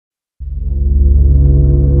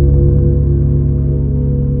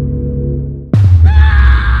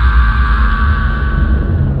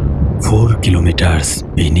kilometers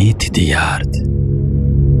beneath the earth.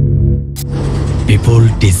 People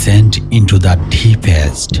descend into the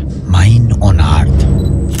deepest mine on earth.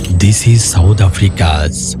 This is South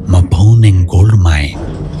Africa's Mponeng Gold Mine,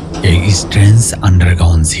 a strange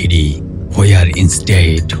underground city where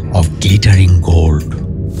instead of glittering gold,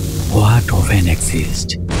 what often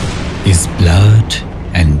exists is blood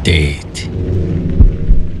and death.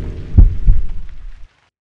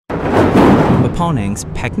 Mponeng's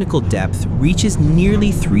technical depth reaches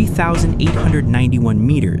nearly 3,891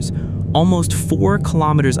 meters, almost 4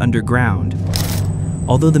 kilometers underground.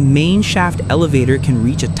 Although the main shaft elevator can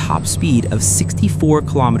reach a top speed of 64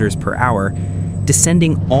 kilometers per hour,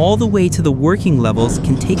 descending all the way to the working levels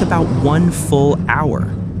can take about 1 full hour.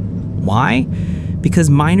 Why? Because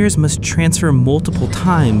miners must transfer multiple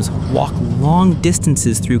times, walk long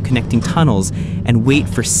distances through connecting tunnels, and wait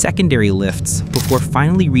for secondary lifts before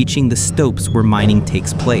finally reaching the stopes where mining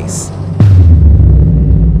takes place.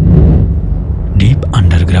 Deep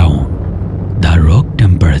underground, the rock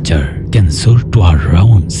temperature can soar to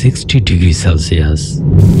around 60 degrees Celsius.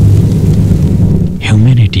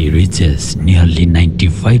 Humidity reaches nearly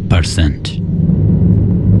 95%.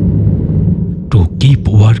 To keep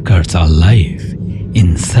workers alive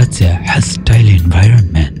in such a hostile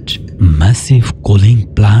environment, massive cooling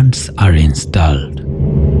plants are installed,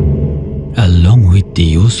 along with the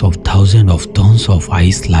use of thousands of tons of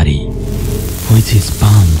ice slurry, which is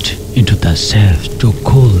pumped into the shaft to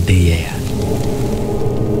cool the air.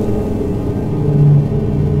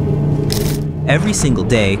 Every single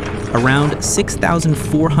day, around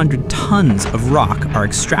 6,400 tons of rock are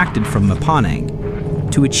extracted from Mponeng.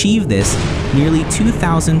 To achieve this, nearly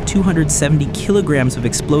 2,270 kilograms of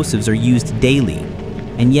explosives are used daily.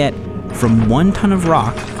 And yet, from 1 ton of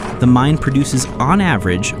rock, the mine produces on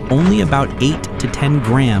average only about 8 to 10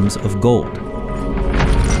 grams of gold.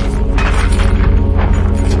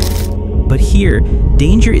 But here,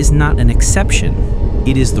 danger is not an exception,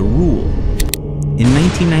 it is the rule. In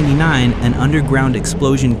 1999, an underground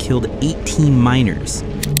explosion killed 18 miners.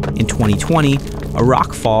 In 2020, a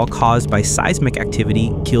rockfall caused by seismic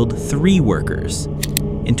activity killed 3 workers.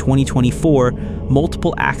 In 2024,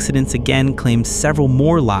 multiple accidents again claimed several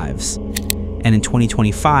more lives. And in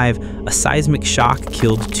 2025, a seismic shock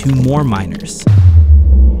killed 2 more miners.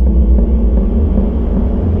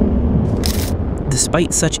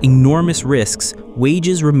 Despite such enormous risks,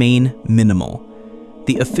 wages remain minimal.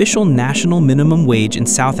 The official national minimum wage in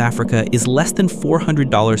South Africa is less than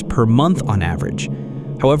 $400 per month on average.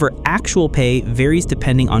 However, actual pay varies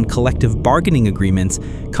depending on collective bargaining agreements,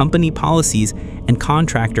 company policies, and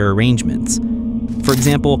contractor arrangements. For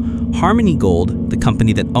example, Harmony Gold, the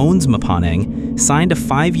company that owns Mponeng, signed a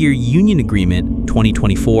 5-year union agreement,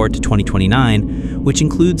 2024 to 2029, which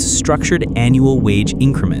includes structured annual wage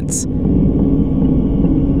increments.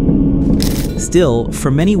 Still,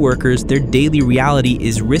 for many workers, their daily reality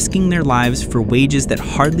is risking their lives for wages that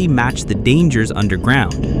hardly match the dangers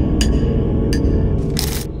underground.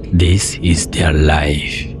 This is their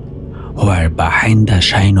life, where behind the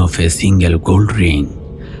shine of a single gold ring,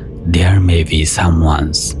 there may be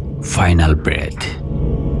someone's final breath.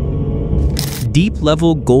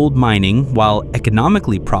 Deep-level gold mining, while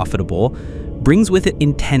economically profitable, brings with it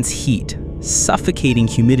intense heat, suffocating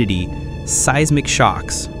humidity, seismic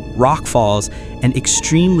shocks, rockfalls, and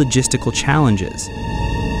extreme logistical challenges.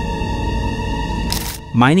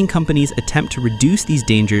 Mining companies attempt to reduce these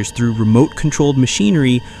dangers through remote-controlled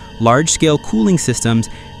machinery, large-scale cooling systems,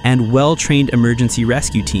 and well-trained emergency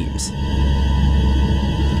rescue teams.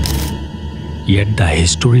 Yet the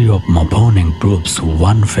history of Mponeng proves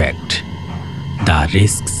one fact: the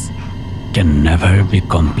risks can never be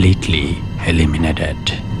completely eliminated.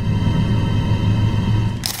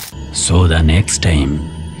 So the next time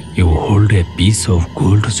you hold a piece of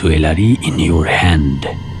gold jewelry in your hand,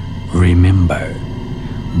 remember,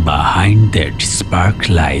 behind that spark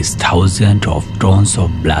lies thousands of tons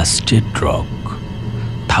of blasted rock,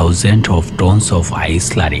 thousands of tons of ice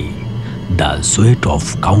slurry, the sweat of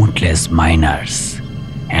countless miners,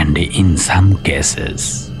 and in some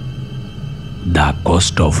cases, the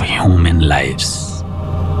cost of human lives.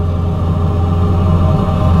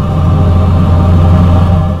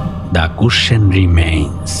 The question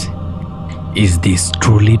remains, is this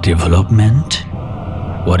truly development,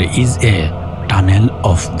 or is a tunnel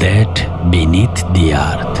of death beneath the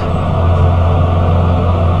earth?